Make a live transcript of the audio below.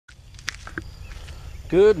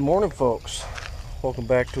Good morning, folks. Welcome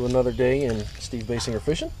back to another day in Steve Basinger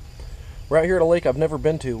fishing. We're out here at a lake I've never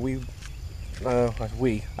been to. You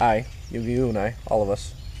and I, all of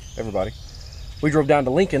us, everybody. We drove down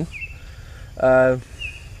to Lincoln.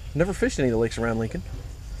 Never fished any of the lakes around Lincoln,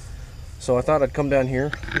 so I thought I'd come down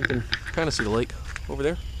here. You can kind of see the lake over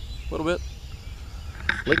there a little bit.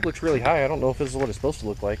 Lake looks really high. I don't know if this is what it's supposed to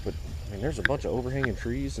look like, but I mean, there's a bunch of overhanging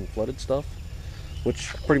trees and flooded stuff, which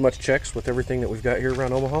pretty much checks with everything that we've got here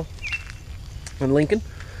around Omaha and Lincoln.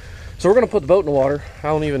 So we're going to put the boat in the water. I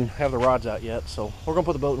don't even have the rods out yet, so we're going to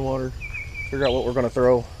put the boat in the water, figure out what we're going to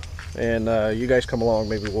throw, and you guys come along.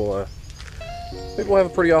 Maybe we'll have a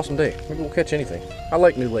pretty awesome day. Maybe we'll catch anything. I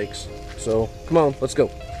like new lakes, so come on, let's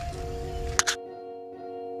go.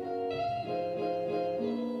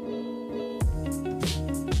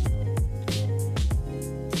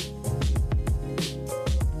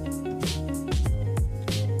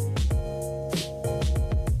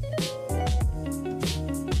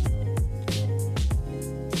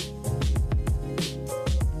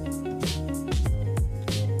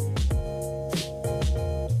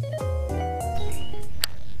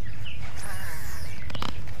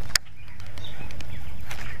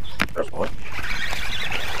 There's one.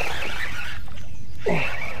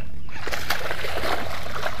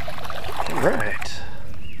 All right.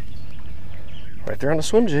 Right there on the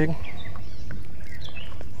swim jig.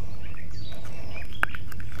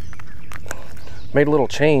 Made a little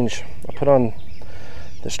change. I put on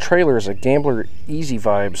this trailer as a Gambler Easy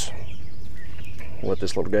Vibes. Let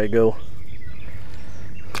this little guy go.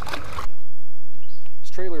 This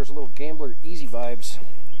trailer is a little Gambler Easy Vibes,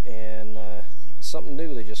 and something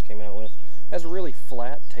new they just came out with. It has a really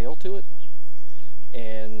flat tail to it,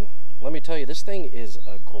 and let me tell you, this thing is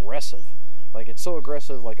aggressive. Like, it's so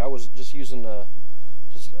aggressive. Like, I was just using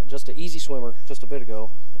just an easy swimmer just a bit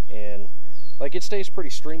ago, and like, it stays pretty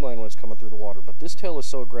streamlined when it's coming through the water, but this tail is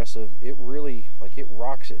so aggressive, it really, like, it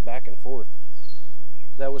rocks it back and forth.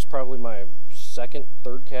 That was probably my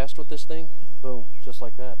third cast with this thing. Boom, just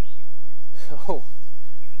like that. So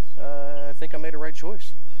I think I made a right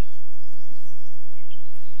choice.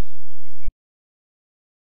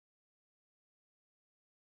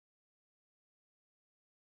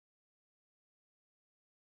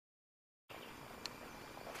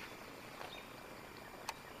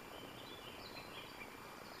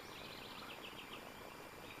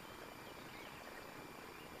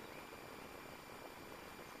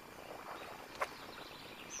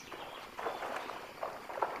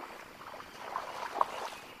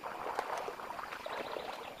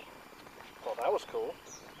 That was cool.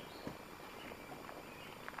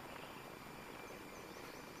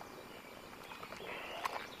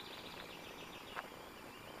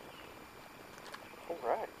 All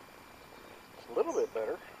right. It's a little bit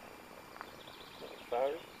better.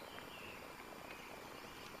 Fired.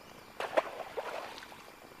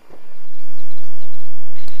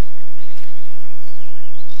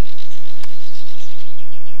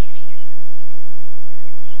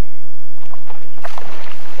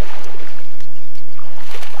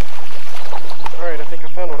 I think I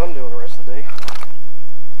found what I'm doing the rest of the day.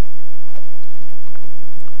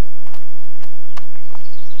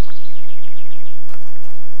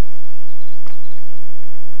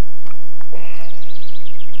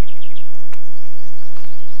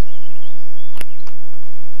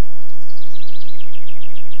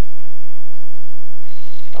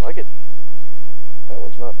 I like it. That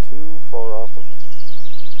one's not too far off of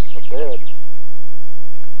the bed.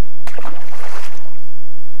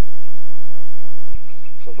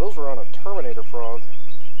 So those were on a Terminator frog,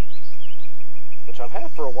 which I've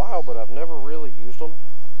had for a while, but I've never really used them.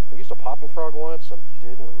 I used a popping frog once and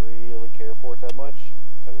didn't really care for it that much.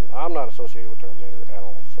 And I'm not associated with Terminator at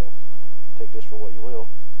all, so take this for what you will.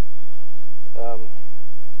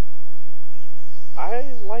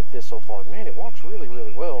 I like this so far. Man, it walks really,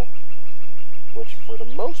 really well, which for the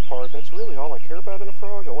most part, that's really all I care about in a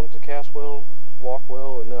frog. I want it to cast well, walk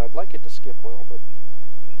well, and then I'd like it to skip well, but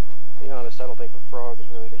to be honest, I don't think the frog is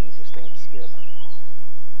really the easiest thing to skip.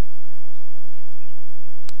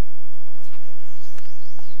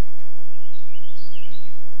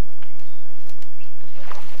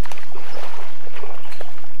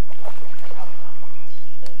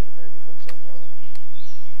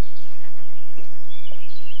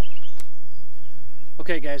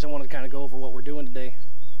 Okay guys, I wanted to kind of go over what we're doing today.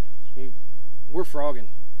 We're frogging.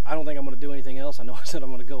 I don't think I'm going to do anything else. I know I said I'm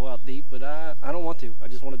going to go out deep, but I don't want to. I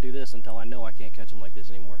just want to do this until I know I can't catch them like this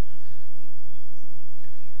anymore.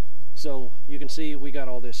 So you can see we got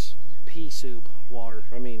all this pea soup water.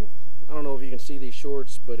 I mean, I don't know if you can see these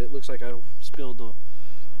shorts, but it looks like I spilled the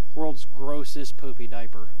world's grossest poopy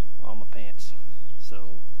diaper on my pants.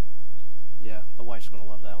 So yeah, the wife's gonna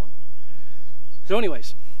love that one. So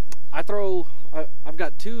anyways, I've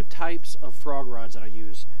got two types of frog rods that I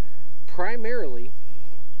use. Primarily,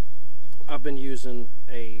 I've been using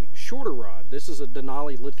a shorter rod. This is a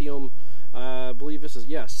Denali lithium, I believe this is,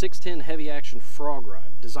 yeah, 610 heavy action frog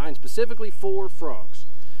rod, designed specifically for frogs.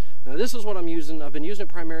 Now this is what I'm using. I've been using it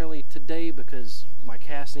primarily today because my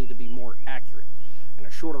casts need to be more accurate, and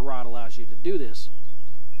a shorter rod allows you to do this.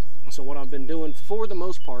 So what I've been doing for the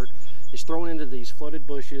most part is throwing into these flooded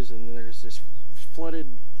bushes, and there's this flooded,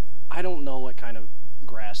 I don't know what kind of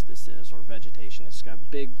grass this is or vegetation. It's got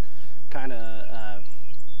big kind of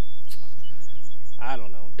I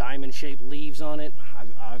don't know, diamond shaped leaves on it.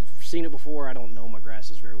 I've seen it before. I don't know my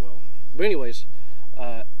grasses very well, but anyways,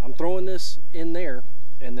 I'm throwing this in there,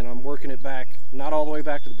 and then I'm working it back, not all the way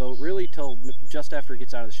back to the boat, really till just after it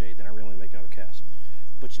gets out of the shade. Then I really make another cast.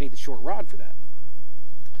 But you need the short rod for that.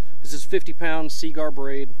 This is 50-pound Seaguar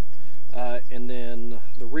braid, and then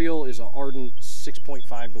the reel is an Ardent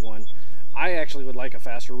 6.5 to 1. I actually would like a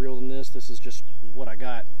faster reel than this. This is just what I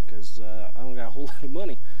got because I don't got a whole lot of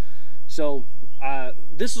money. So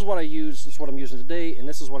this is what I use. This is what I'm using today, and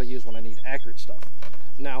this is what I use when I need accurate stuff.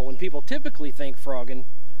 Now, when people typically think frogging,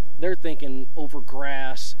 they're thinking over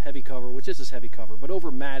grass, heavy cover, which this is heavy cover, but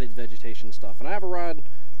over matted vegetation stuff. And I have a rod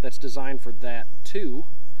that's designed for that too.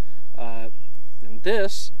 And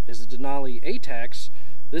this is a Denali ATAX.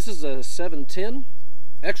 This is a 710,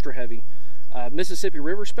 extra heavy, Mississippi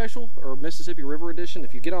River Special, or Mississippi River Edition.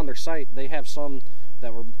 If you get on their site, they have some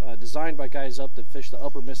that were designed by guys up that fish the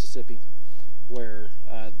upper Mississippi, where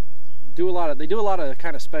they do a lot of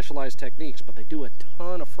kind of specialized techniques, but they do a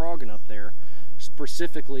ton of frogging up there,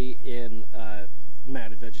 specifically in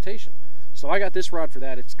matted vegetation. So I got this rod for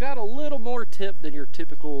that. It's got a little more tip than your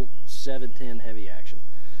typical 710 heavy action.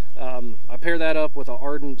 I pair that up with an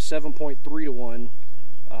Ardent 7.3 to 1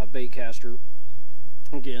 bait caster.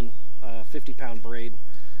 Again, 50-pound braid.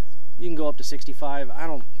 You can go up to 65. I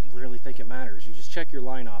don't really think it matters. You just check your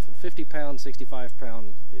line off. And 50-pound,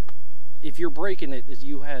 65-pound, if you're breaking it,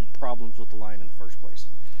 you had problems with the line in the first place.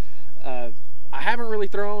 I haven't really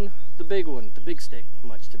thrown the big one, the big stick,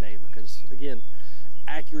 much today because, again,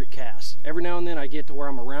 accurate casts. Every now and then I get to where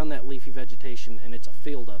I'm around that leafy vegetation and it's a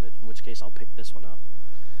field of it, in which case I'll pick this one up.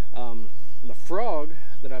 The frog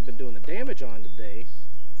that I've been doing the damage on today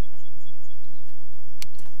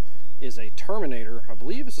is a Terminator. I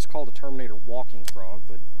believe this is called a Terminator walking frog,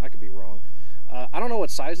 but I could be wrong. I don't know what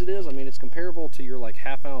size it is. I mean, it's comparable to your like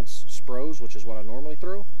half-ounce Spros, which is what I normally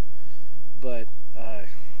throw, but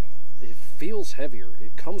it feels heavier.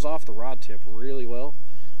 It comes off the rod tip really well.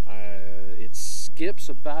 It skips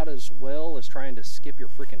about as well as trying to skip your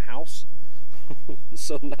freaking house,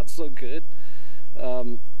 so not so good.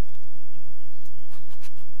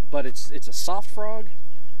 But it's a soft frog.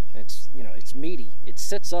 It's, you know, it's meaty. It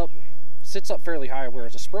sits up fairly high,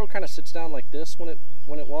 whereas a Spro kind of sits down like this when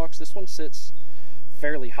it walks. This one sits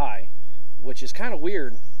fairly high, which is kind of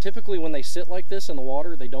weird. Typically when they sit like this in the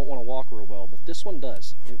water, they don't want to walk real well, but this one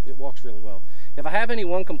does. It walks really well. If I have any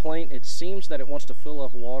one complaint, it seems that it wants to fill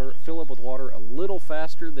up with water a little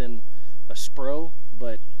faster than a Spro,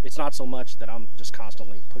 but it's not so much that I'm just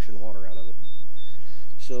constantly pushing water out of it.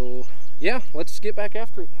 So yeah, let's get back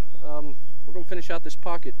after it. We're going to finish out this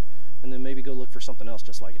pocket and then maybe go look for something else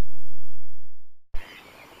just like it.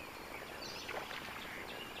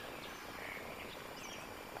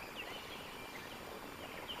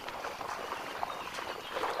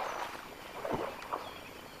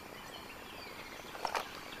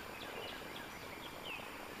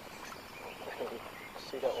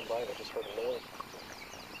 See that one bite? I just heard a noise.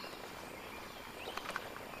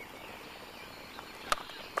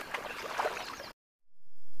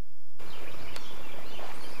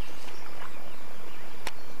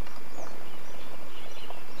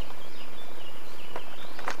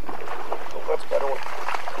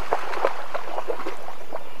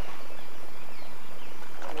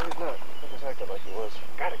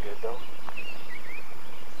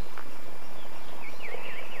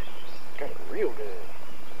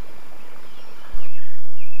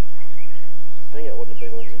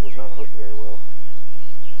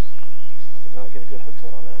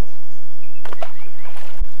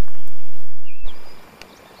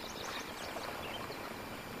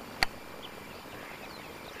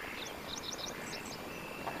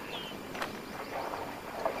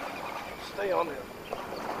 Stay on there.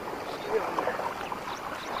 Stay on there.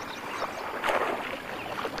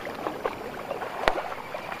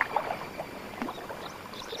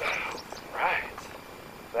 Right.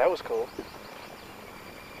 That was cool.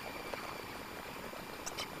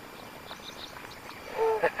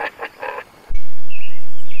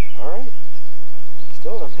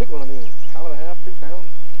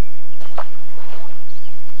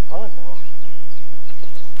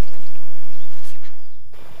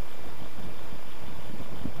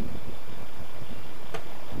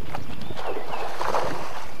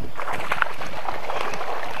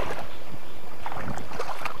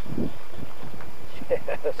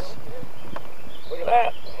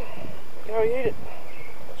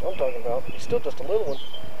 That's what I'm talking about. He's still just a little one.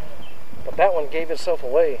 But that one gave itself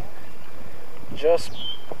away just,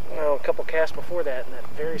 a couple casts before that in that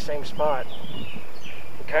very same spot.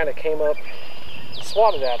 He kind of came up,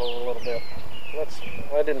 swatted at it a little bit.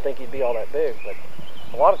 I didn't think he'd be all that big, but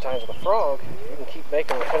a lot of times with a frog, you can keep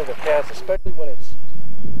making repetitive casts, especially when it's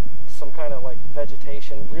some kind of like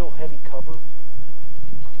vegetation, real heavy cover.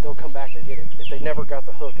 They'll come back and get it if they never got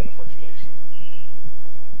the hook in the first place.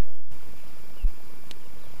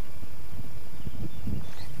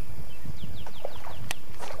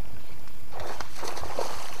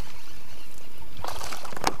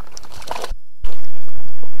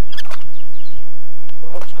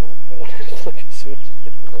 Well, that was cool. Like as soon as it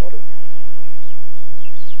hit the water.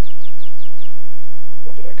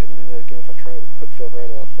 I bet I couldn't do that again if I tried. The hook fell right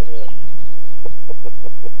out. Look at that.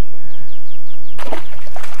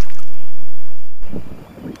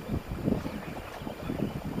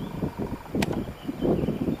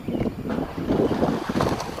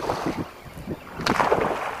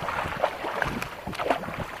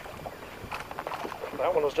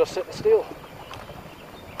 That one was just sitting still.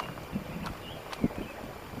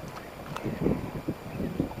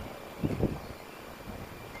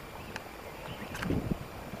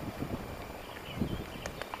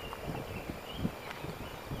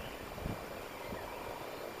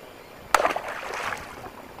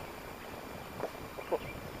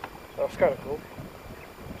 That was kind of cool.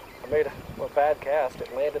 I made a bad cast.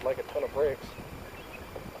 It landed like a ton of bricks.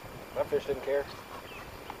 That fish didn't care.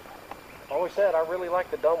 I always said I really like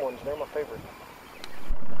the dumb ones. They're my favorite.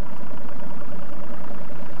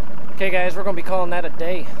 Okay guys, we're going to be calling that a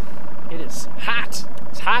day. It is hot.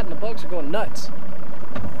 It's hot and the bugs are going nuts.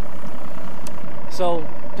 So,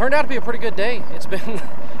 turned out to be a pretty good day. It's been,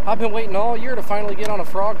 I've been waiting all year to finally get on a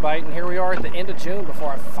frog bite, and here we are at the end of June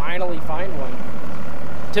before I finally find one.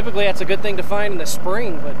 Typically that's a good thing to find in the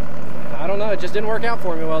spring, but I don't know, it just didn't work out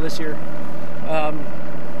for me well this year.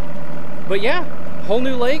 But yeah, whole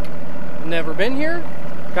new lake. Never been here.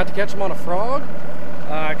 Got to catch them on a frog.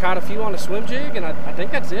 I caught a few on a swim jig, and I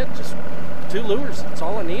think that's it. Just 2 lures. That's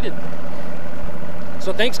all I needed.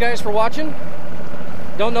 So thanks guys for watching.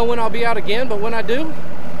 Don't know when I'll be out again, but when I do,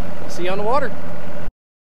 I'll see you on the water.